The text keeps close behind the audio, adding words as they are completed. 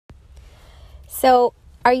So,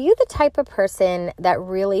 are you the type of person that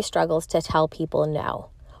really struggles to tell people no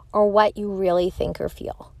or what you really think or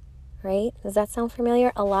feel? Right? Does that sound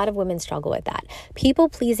familiar? A lot of women struggle with that. People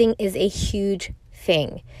pleasing is a huge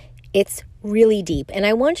thing. It's really deep. And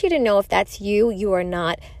I want you to know if that's you, you are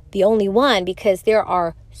not the only one, because there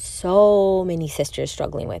are so many sisters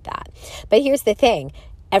struggling with that. But here's the thing.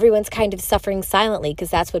 Everyone's kind of suffering silently because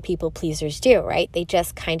that's what people pleasers do, right? They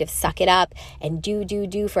just kind of suck it up and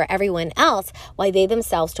do for everyone else while they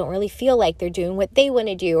themselves don't really feel like they're doing what they want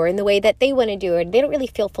to do or in the way that they want to do it. They don't really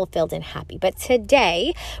feel fulfilled and happy. But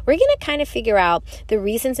today, we're going to kind of figure out the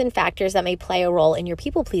reasons and factors that may play a role in your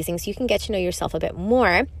people pleasing so you can get to know yourself a bit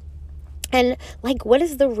more. And what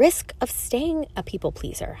is the risk of staying a people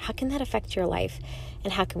pleaser? How can that affect your life?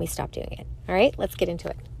 And how can we stop doing it? All right, let's get into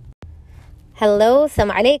it. Hello,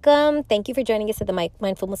 Assalamu alaikum. Thank you for joining us at the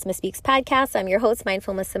Mindful Muslimah Speaks podcast. I'm your host,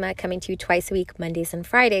 Mindful Muslimah, coming to you twice a week, Mondays and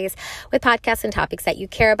Fridays, with podcasts and topics that you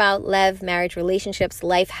care about: love, marriage, relationships,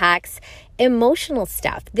 life hacks, emotional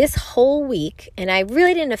stuff. This whole week, and I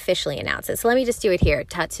really didn't officially announce it, so let me just do it here.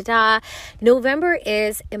 Ta-ta-da. November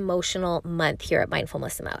is Emotional Month here at Mindful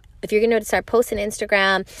Muslimah. If you're going to notice our posts on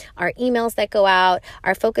Instagram, our emails that go out,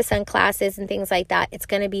 our focus on classes and things like that, it's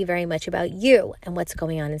going to be very much about you and what's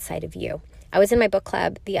going on inside of you. I was in my book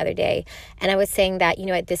club the other day, and I was saying that,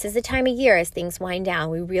 this is the time of year as things wind down.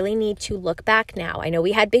 We really need to look back now. I know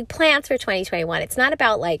we had big plans for 2021. It's not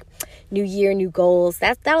about new year, new goals.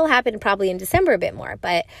 That'll happen probably in December a bit more,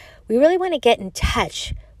 but we really want to get in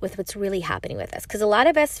touch with what's really happening with us, because a lot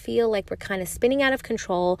of us feel like we're kind of spinning out of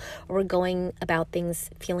control, or we're going about things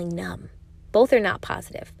feeling numb. Both are not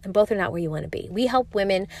positive, and both are not where you want to be. We help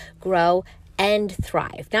women grow and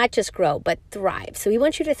thrive, not just grow, but thrive. So we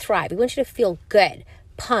want you to thrive. We want you to feel good,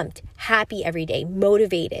 pumped, happy every day,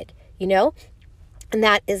 motivated, and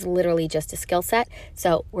that is literally just a skill set.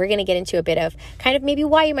 So we're going to get into a bit of kind of maybe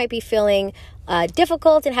why you might be feeling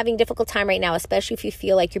difficult and having a difficult time right now, especially if you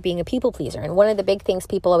feel like you're being a people pleaser. And one of the big things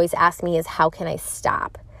people always ask me is, how can I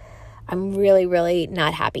stop? I'm really, really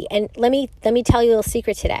not happy. And let me tell you a little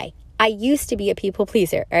secret today. I used to be a people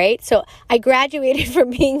pleaser, all right? So I graduated from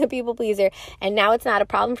being a people pleaser, and now it's not a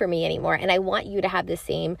problem for me anymore. And I want you to have the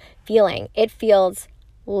same feeling. It feels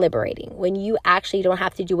liberating when you actually don't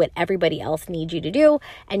have to do what everybody else needs you to do,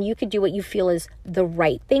 and you could do what you feel is the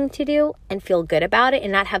right thing to do and feel good about it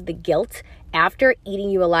and not have the guilt after eating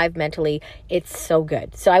you alive mentally. It's so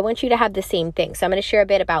good. So I want you to have the same thing. So I'm going to share a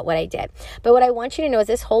bit about what I did. But what I want you to know is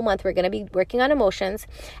this whole month we're going to be working on emotions.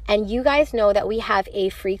 And you guys know that we have a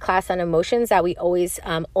free class on emotions that we always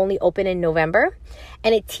only open in November.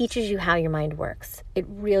 And it teaches you how your mind works. It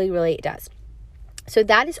really, really does. So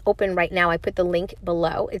that is open right now. I put the link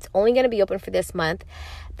below. It's only going to be open for this month.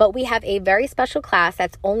 But we have a very special class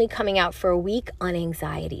that's only coming out for a week on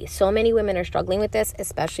anxiety. So many women are struggling with this,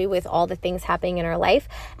 especially with all the things happening in our life.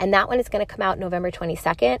 And that one is going to come out November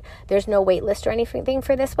 22nd. There's no wait list or anything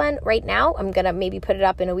for this one right now. I'm going to maybe put it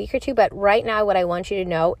up in a week or two. But right now, what I want you to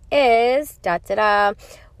know is,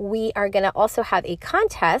 we are going to also have a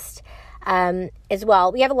contest as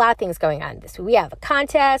well. We have a lot of things going on this week. We have a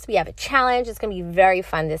contest, we have a challenge. It's going to be very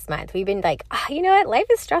fun this month. We've been you know what? Life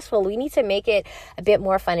is stressful. We need to make it a bit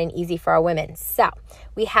more fun and easy for our women. So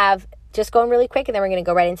we have, just going really quick, and then we're going to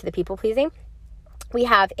go right into the people pleasing. We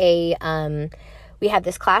have we have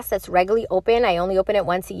this class that's regularly open. I only open it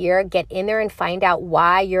once a year. Get in there and find out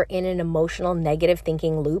why you're in an emotional negative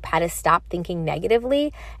thinking loop, how to stop thinking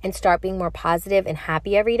negatively and start being more positive and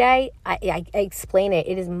happy every day. I explain it.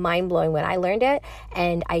 It is mind-blowing when I learned it,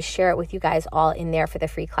 and I share it with you guys all in there for the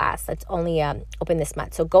free class that's only open this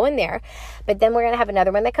month. So go in there. But then we're going to have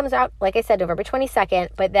another one that comes out, like I said, November 22nd.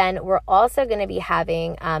 But then we're also going to be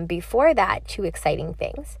having, before that, two exciting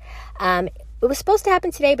things. It was supposed to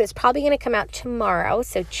happen today, but it's probably going to come out tomorrow.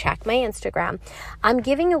 So check my Instagram. I'm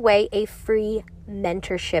giving away a free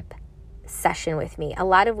mentorship session with me. A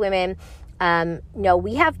lot of women know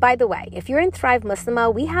we have, by the way, if you're in Thrive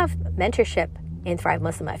Muslimah, we have mentorship in Thrive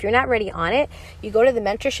Muslimah. If you're not already on it, you go to the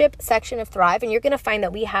mentorship section of Thrive, and you're going to find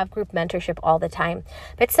that we have group mentorship all the time.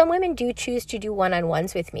 But some women do choose to do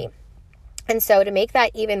one-on-ones with me. And so to make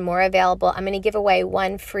that even more available, I'm going to give away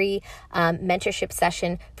one free mentorship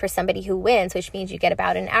session for somebody who wins, which means you get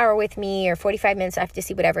about an hour with me or 45 minutes. I have to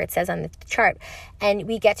see whatever it says on the chart. And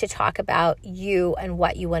we get to talk about you and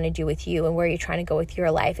what you want to do with you and where you're trying to go with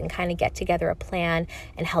your life and kind of get together a plan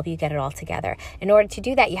and help you get it all together. In order to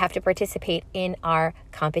do that, you have to participate in our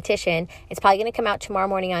competition. It's probably going to come out tomorrow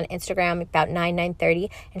morning on Instagram about 9:30.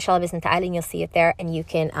 Inshallah, bismillah, and you'll see it there. And you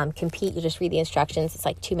can compete. You just read the instructions. It's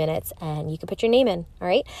like 2 minutes and You can put your name in, all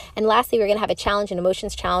right? And lastly, we're going to have a challenge, an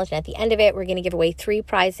emotions challenge. And at the end of it, we're going to give away 3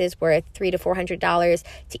 prizes worth $300 to $400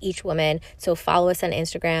 to each woman. So follow us on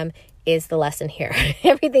Instagram is the lesson here.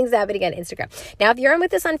 Everything's happening on Instagram. Now, if you're on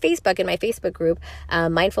with us on Facebook, in my Facebook group,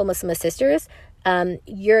 Mindful Muslimah Sisters,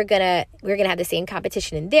 we're gonna have the same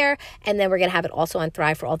competition in there, and then we're gonna have it also on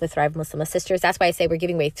Thrive for all the Thrive Muslimah Sisters. That's why I say we're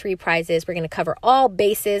giving away 3 prizes. We're gonna cover all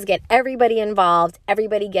bases, get everybody involved,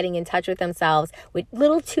 everybody getting in touch with themselves with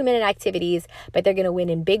little 2-minute activities, but they're gonna win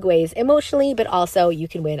in big ways emotionally, but also you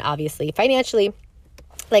can win obviously financially,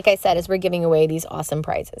 like I said, as we're giving away these awesome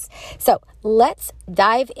prizes. So let's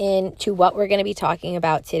dive into what we're going to be talking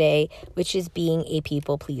about today, which is being a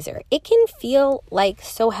people pleaser. It can feel like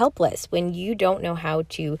so helpless when you don't know how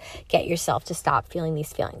to get yourself to stop feeling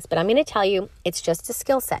these feelings. But I'm going to tell you, it's just a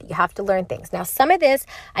skill set. You have to learn things. Now, some of this,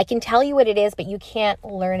 I can tell you what it is, but you can't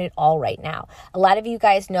learn it all right now. A lot of you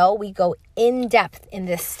guys know we go in depth in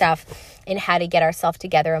this stuff in how to get ourselves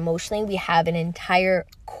together emotionally. We have an entire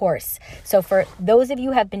course. So for those of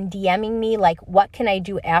you who have been DMing me, like, what can I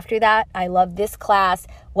do after that? I love this class.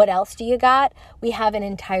 What else do you got? We have an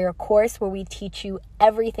entire course where we teach you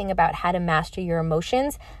everything about how to master your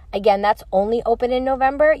emotions. Again, that's only open in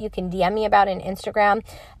November. You can DM me about it on Instagram,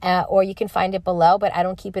 or you can find it below, but I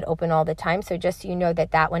don't keep it open all the time. So just so you know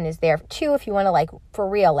that one is there too. If you want to, like, for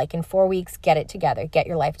real, like in 4 weeks, get it together, get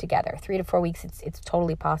your life together. 3 to 4 weeks, it's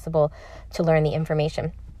totally possible to learn the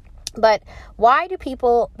information. But why do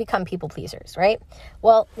people become people pleasers, right?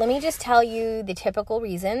 Well, let me just tell you the typical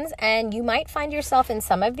reasons, and you might find yourself in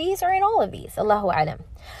some of these or in all of these. Allahu alam.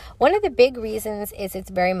 One of the big reasons is it's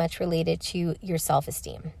very much related to your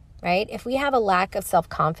self-esteem, right? If we have a lack of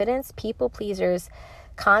self-confidence, people pleasers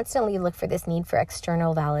constantly look for this need for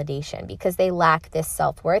external validation because they lack this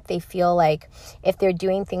self-worth. They feel like if they're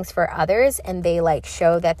doing things for others and they like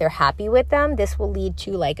show that they're happy with them, this will lead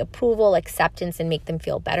to like approval, acceptance, and make them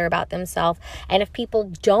feel better about themselves. And if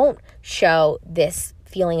people don't show this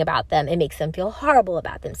feeling about them, it makes them feel horrible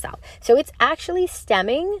about themselves. So it's actually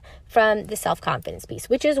stemming from the self-confidence piece,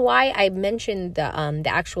 which is why I mentioned the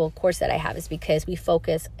actual course that I have, is because we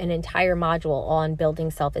focus an entire module on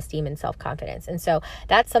building self-esteem and self-confidence. And so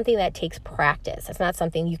that's something that takes practice. It's not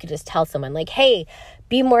something you could just tell someone like, hey,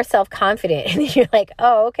 be more self-confident. And you're like,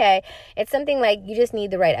 oh, okay. It's something like you just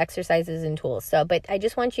need the right exercises and tools. So, but I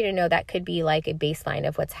just want you to know that could be like a baseline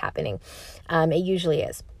of what's happening. It usually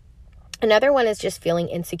is. Another one is just feeling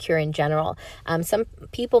insecure in general. Some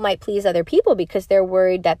people might please other people because they're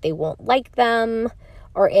worried that they won't like them,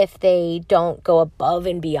 or if they don't go above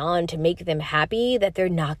and beyond to make them happy, that they're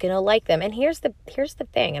not going to like them. And here's the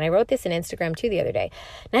thing, and I wrote this in Instagram too the other day.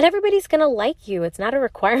 Not everybody's going to like you. It's not a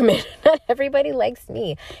requirement. Not everybody likes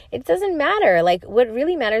me. It doesn't matter. Like, what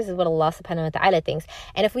really matters is what Allah subhanahu wa ta'ala thinks.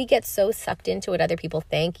 And if we get so sucked into what other people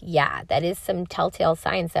think, yeah, that is some telltale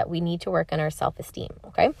signs that we need to work on our self-esteem,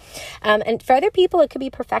 okay? And for other people, it could be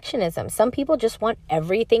perfectionism. Some people just want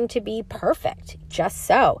everything to be perfect, just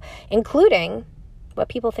so, including what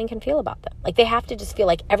people think and feel about them. Like, they have to just feel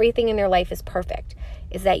like everything in their life is perfect.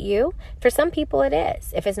 Is that you? For some people it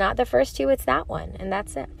is. If it's not the first two, it's that one, and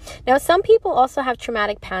that's it. Now, some people also have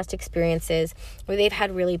traumatic past experiences where they've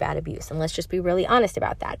had really bad abuse, and let's just be really honest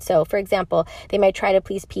about that. So, for example, they might try to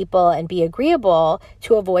please people and be agreeable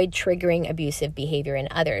to avoid triggering abusive behavior in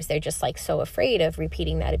others. They're just like so afraid of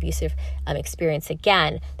repeating that abusive experience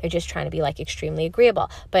again. They're just trying to be like extremely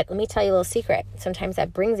agreeable. But let me tell you a little secret. Sometimes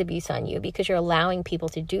that brings abuse on you because you're allowing people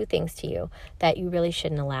to do things to you that you really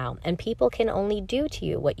shouldn't allow. And people can only do to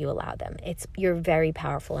you what you allow them. You're very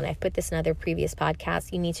powerful. And I've put this in other previous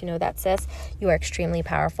podcasts. You need to know that, sis. You are extremely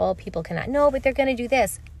powerful. People cannot, no, but they're going to do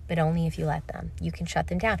this. But only if you let them. You can shut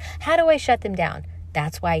them down. How do I shut them down?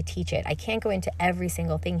 That's why I teach it. I can't go into every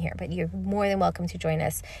single thing here, but you're more than welcome to join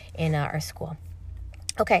us in our school.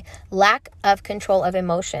 Okay, lack of control of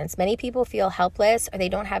emotions. Many people feel helpless or they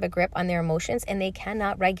don't have a grip on their emotions and they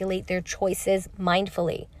cannot regulate their choices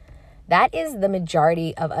mindfully. That is the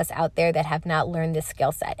majority of us out there that have not learned this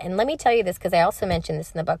skill set. And let me tell you this, because I also mentioned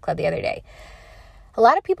this in the book club the other day. A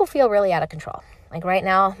lot of people feel really out of control. Like right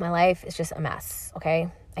now, my life is just a mess, okay?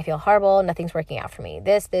 I feel horrible. Nothing's working out for me.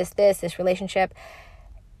 This relationship.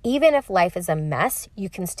 Even if life is a mess, you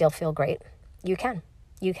can still feel great. You can.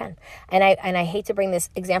 And I hate to bring this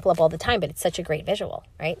example up all the time, but it's such a great visual,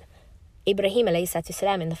 right? Ibrahim alayhi salatu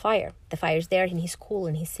salam in the fire. The fire's there and he's cool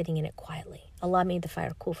and he's sitting in it quietly. Allah made the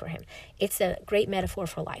fire cool for him. It's a great metaphor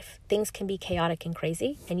for life. Things can be chaotic and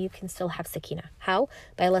crazy and you can still have sakina. How?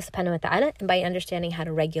 By Allah subhanahu wa ta'ala and by understanding how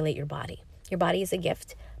to regulate your body. Your body is a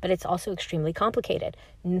gift, but it's also extremely complicated.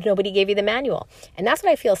 Nobody gave you the manual. And that's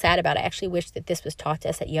what I feel sad about. I actually wish that this was taught to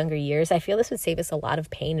us at younger years. I feel this would save us a lot of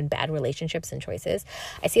pain and bad relationships and choices.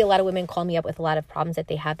 I see a lot of women call me up with a lot of problems that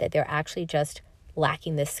they have, that they're actually just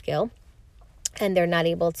lacking this skill. And they're not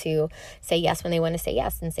able to say yes when they want to say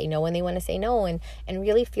yes and say no when they want to say no, and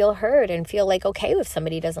really feel heard and feel like okay if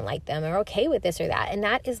somebody doesn't like them or okay with this or that. And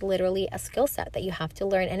that is literally a skill set that you have to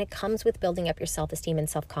learn. And it comes with building up your self-esteem and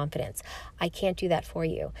self-confidence. I can't do that for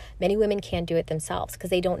you. Many women can't do it themselves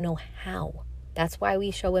because they don't know how. That's why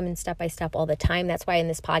we show women step by step all the time. That's why in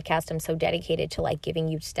this podcast, I'm so dedicated to like giving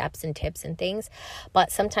you steps and tips and things. But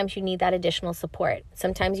sometimes you need that additional support.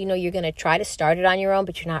 Sometimes, you know, you're going to try to start it on your own,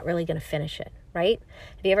 but you're not really going to finish it, right?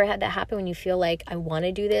 Have you ever had that happen when you feel like I want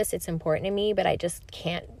to do this, it's important to me, but I just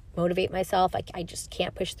can't motivate myself. I just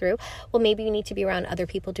can't push through. Well, maybe you need to be around other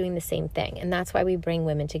people doing the same thing. And that's why we bring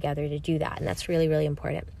women together to do that. And that's really, really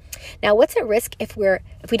important. Now, what's at risk if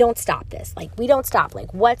we don't stop this? Like, we don't stop.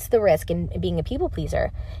 Like, what's the risk in being a people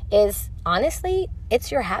pleaser? Is honestly,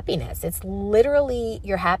 it's your happiness. It's literally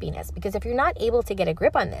your happiness. Because if you're not able to get a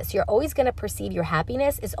grip on this, you're always going to perceive your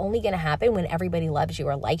happiness is only going to happen when everybody loves you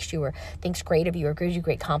or likes you or thinks great of you or gives you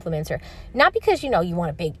great compliments, or not because, you know, you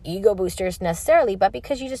want a big ego boosters necessarily, but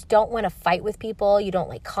because you just don't want to fight with people. You don't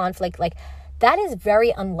like conflict. Like, that is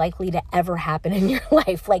very unlikely to ever happen in your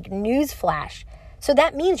life. Like, newsflash. So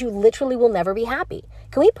that means you literally will never be happy.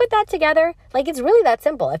 Can we put that together? Like, it's really that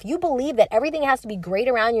simple. If you believe that everything has to be great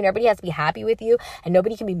around you and everybody has to be happy with you and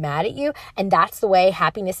nobody can be mad at you, and that's the way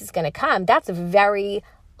happiness is going to come, that's very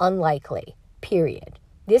unlikely, period.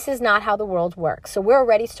 This is not how the world works. So we're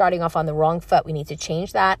already starting off on the wrong foot. We need to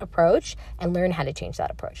change that approach and learn how to change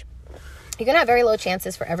that approach. You're going to have very low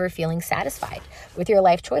chances for ever feeling satisfied with your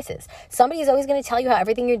life choices. Somebody is always going to tell you how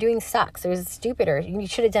everything you're doing sucks or is stupid or you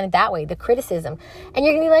should have done it that way, the criticism. And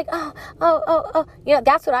you're going to be like, oh, you know,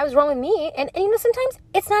 that's what I was wrong with me. And you know, sometimes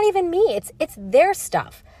it's not even me. It's their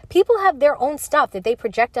stuff. People have their own stuff that they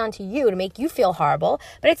project onto you to make you feel horrible,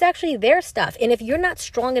 but it's actually their stuff. And if you're not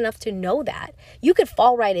strong enough to know that, you could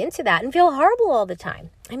fall right into that and feel horrible all the time.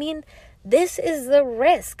 I mean, this is the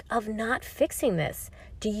risk of not fixing this.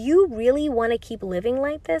 Do you really want to keep living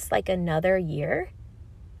like this, like another year,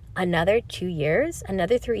 another 2 years,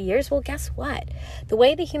 another 3 years? Well, guess what? The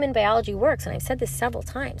way the human biology works, and I've said this several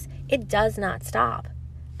times, it does not stop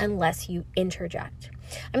unless you interject.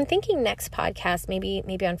 I'm thinking next podcast, maybe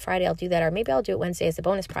on Friday I'll do that, or maybe I'll do it Wednesday as a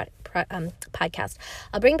bonus podcast.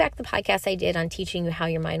 I'll bring back the podcast I did on teaching you how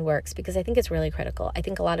your mind works, because I think it's really critical. I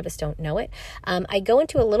think a lot of us don't know it. I go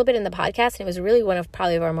into a little bit in the podcast, and it was really one of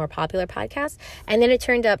probably our more popular podcasts. And then it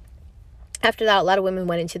turned up, after that, a lot of women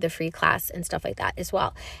went into the free class and stuff like that as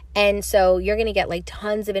well. And so you're going to get like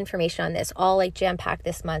tons of information on this, all like jam-packed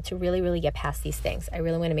this month to really, really get past these things. I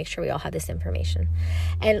really want to make sure we all have this information.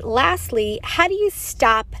 And lastly, how do you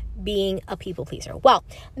stop being a people pleaser? Well,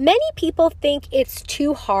 many people think it's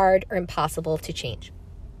too hard or impossible to change.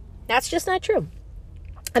 That's just not true.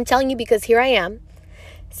 I'm telling you, because here I am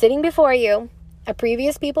sitting before you, a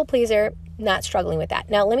previous people pleaser, not struggling with that.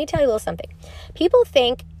 Now, let me tell you a little something. People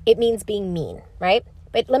think it means being mean, right?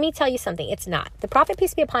 But let me tell you something. It's not. The Prophet,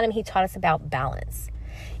 peace be upon him, he taught us about balance.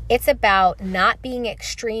 It's about not being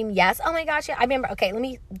extreme. Yes. Oh my gosh. Yeah, I remember. Okay. Let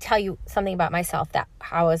me tell you something about myself, that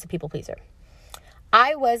how I was a people pleaser.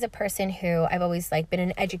 I was a person who I've always like been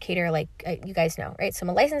an educator, like you guys know, right? So I'm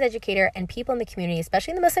a licensed educator, and people in the community,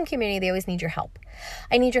 especially in the Muslim community, they always need your help.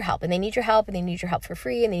 I need your help, and they need your help, and they need your help for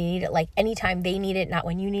free, and they need it like anytime they need it, not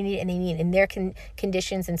when you need it, and they need it in their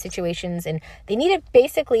conditions and situations, and they need it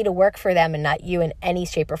basically to work for them and not you in any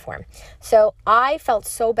shape or form. So I felt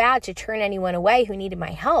so bad to turn anyone away who needed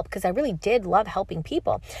my help, because I really did love helping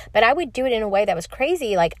people, but I would do it in a way that was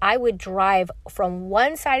crazy. Like, I would drive from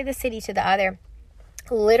one side of the city to the other.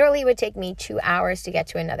 Literally, it would take me 2 hours to get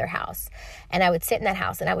to another house, and I would sit in that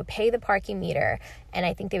house, and I would pay the parking meter, and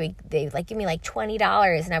I think they like give me like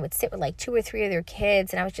 $20, and I would sit with like 2 or 3 of their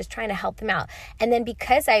kids, and I was just trying to help them out. And then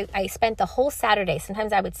because I spent the whole Saturday,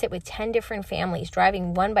 sometimes I would sit with 10 different families,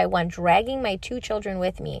 driving one by one, dragging my 2 children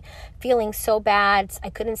with me, feeling so bad. I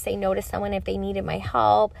couldn't say no to someone if they needed my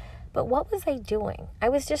help. But what was I doing? I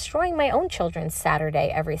was destroying my own children's Saturday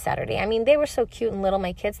every Saturday. I mean, they were so cute and little,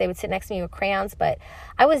 my kids. They would sit next to me with crayons, but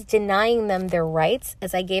I was denying them their rights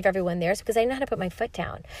as I gave everyone theirs, because I didn't know how to put my foot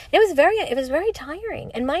down. It was very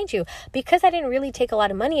tiring. And mind you, because I didn't really take a lot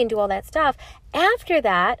of money and do all that stuff, after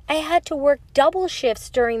that, I had to work double shifts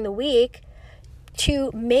during the week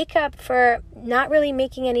to make up for not really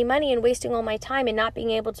making any money and wasting all my time and not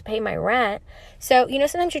being able to pay my rent. So, you know,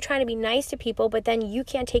 sometimes you're trying to be nice to people, but then you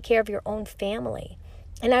can't take care of your own family.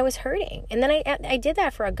 And I was hurting. And then I did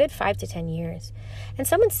that for a good 5 to 10 years. And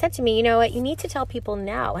someone said to me, you know what, you need to tell people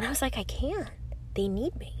no. And I was like, I can't. They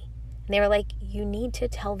need me. And they were like, you need to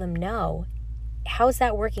tell them no. How's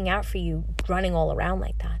that working out for you, running all around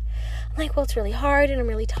like that? I'm like, well, it's really hard and I'm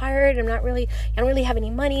really tired. I don't really have any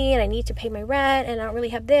money and I need to pay my rent and I don't really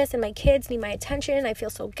have this and my kids need my attention. I feel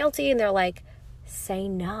so guilty. And they're like, say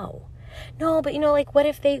no. No, but like, what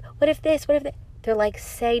if this, what if they, they're like,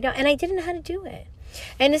 say no. And I didn't know how to do it.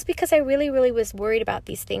 And it's because I really, really was worried about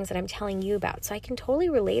these things that I'm telling you about. So I can totally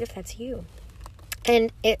relate if that's you.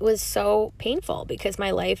 And it was so painful because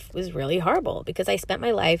my life was really horrible because I spent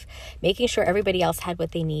my life making sure everybody else had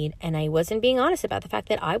what they need. And I wasn't being honest about the fact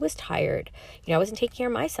that I was tired. I wasn't taking care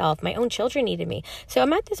of myself. My own children needed me. So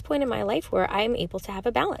I'm at this point in my life where I'm able to have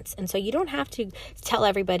a balance. And so you don't have to tell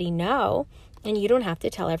everybody no. And you don't have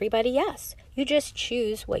to tell everybody yes. You just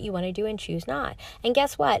choose what you want to do and choose not. And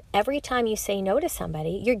guess what? Every time you say no to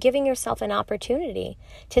somebody, you're giving yourself an opportunity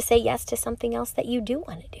to say yes to something else that you do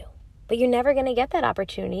want to do. But you're never going to get that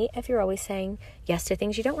opportunity if you're always saying yes to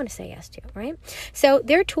things you don't want to say yes to, right? So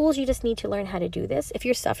there are tools. You just need to learn how to do this. If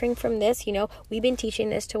you're suffering from this, we've been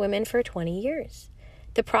teaching this to women for 20 years.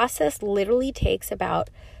 The process literally takes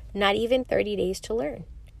about not even 30 days to learn.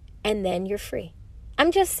 And then you're free.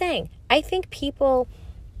 I'm just saying, I think people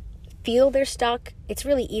feel they're stuck. It's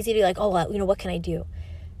really easy to be like, oh, well, what can I do?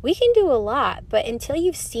 We can do a lot, but until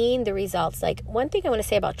you've seen the results, like one thing I want to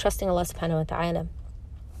say about trusting Allah subhanahu wa ta'ala,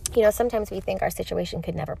 sometimes we think our situation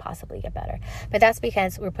could never possibly get better. But that's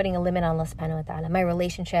because we're putting a limit on Allah subhanahu wa ta'ala. My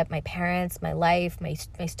relationship, my parents, my life, my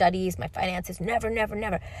studies, my finances, never, never,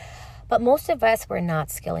 never. But most of us were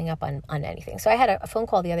not skilling up on anything. So I had a phone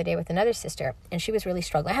call the other day with another sister, and she was really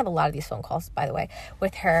struggling. I have a lot of these phone calls, by the way,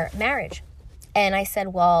 with her marriage. And I said,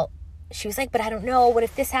 well, she was like, but I don't know. What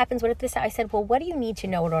if this happens? What if this? I said, well, what do you need to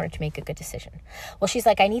know in order to make a good decision? Well, she's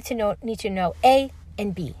like, I need to know A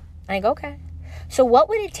and B. And I go, okay. So what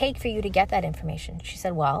would it take for you to get that information? She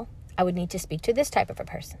said, well, I would need to speak to this type of a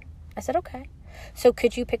person. I said, okay. So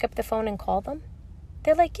could you pick up the phone and call them?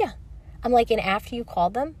 They're like, yeah. I'm like, and after you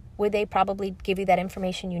called them, would they probably give you that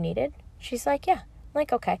information you needed? She's like, yeah. I'm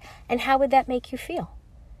like, okay. And how would that make you feel?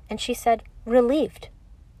 And she said, relieved.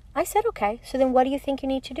 I said, okay. So then what do you think you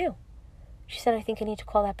need to do? She said, I think I need to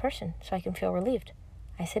call that person so I can feel relieved.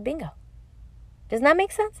 I said, bingo. Doesn't that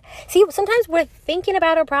make sense? See, sometimes we're thinking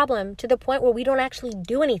about our problem to the point where we don't actually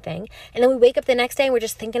do anything. And then we wake up the next day and we're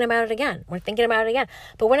just thinking about it again. We're thinking about it again.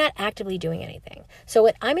 But we're not actively doing anything. So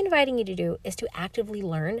what I'm inviting you to do is to actively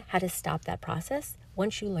learn how to stop that process.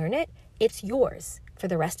 Once you learn it, it's yours for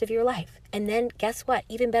the rest of your life. And then guess what?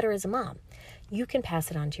 Even better as a mom, you can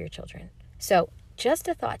pass it on to your children. So just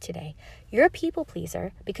a thought today. You're a people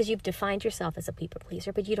pleaser because you've defined yourself as a people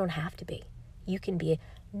pleaser, but you don't have to be. You can be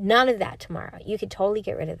none of that tomorrow. You could totally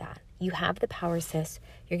get rid of that. You have the power, sis.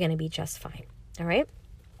 You're going to be just fine. All right?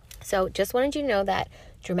 So just wanted you to know that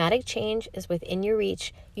dramatic change is within your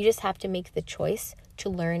reach. You just have to make the choice to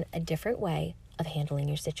learn a different way of handling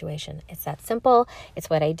your situation. It's that simple. It's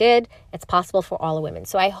what I did. It's possible for all women.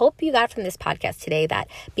 So I hope you got from this podcast today that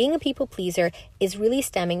being a people pleaser is really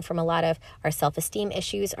stemming from a lot of our self-esteem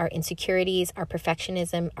issues, our insecurities, our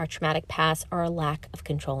perfectionism, our traumatic past, or our lack of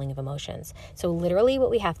controlling of emotions. So literally what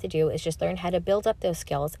we have to do is just learn how to build up those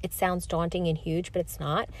skills. It sounds daunting and huge, but it's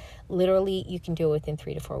not. Literally, you can do it within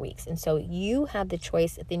 3 to 4 weeks. And so you have the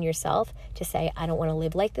choice within yourself to say, I don't want to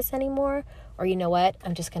live like this anymore. Or you know what?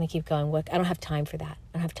 I'm just going to keep going. I don't have time for that.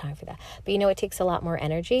 I don't have time for that. But it takes a lot more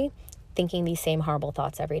energy thinking these same horrible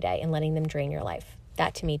thoughts every day and letting them drain your life.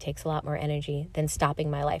 That to me takes a lot more energy than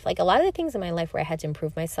stopping my life. Like a lot of the things in my life where I had to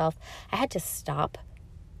improve myself, I had to stop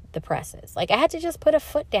the presses. Like I had to just put a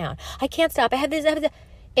foot down. I can't stop. I have this.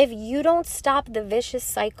 If you don't stop the vicious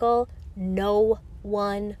cycle, no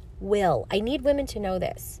one will. I need women to know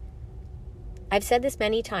this. I've said this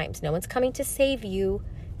many times. No one's coming to save you.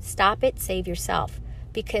 Stop it, save yourself.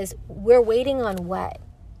 Because we're waiting on what?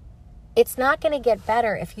 It's not going to get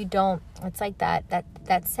better if you don't. It's like that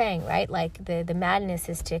saying, right? Like the madness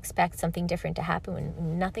is to expect something different to happen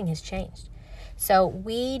when nothing has changed. So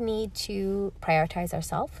we need to prioritize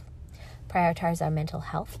ourselves, prioritize our mental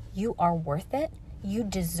health. You are worth it. You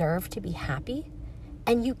deserve to be happy,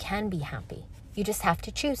 and you can be happy. You just have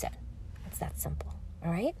to choose it. It's that simple.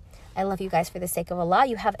 All right? I love you guys for the sake of Allah.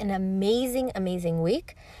 You have an amazing, amazing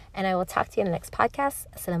week. And I will talk to you in the next podcast.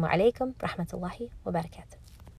 Assalamu alaikum, rahmatullahi wa barakatuh.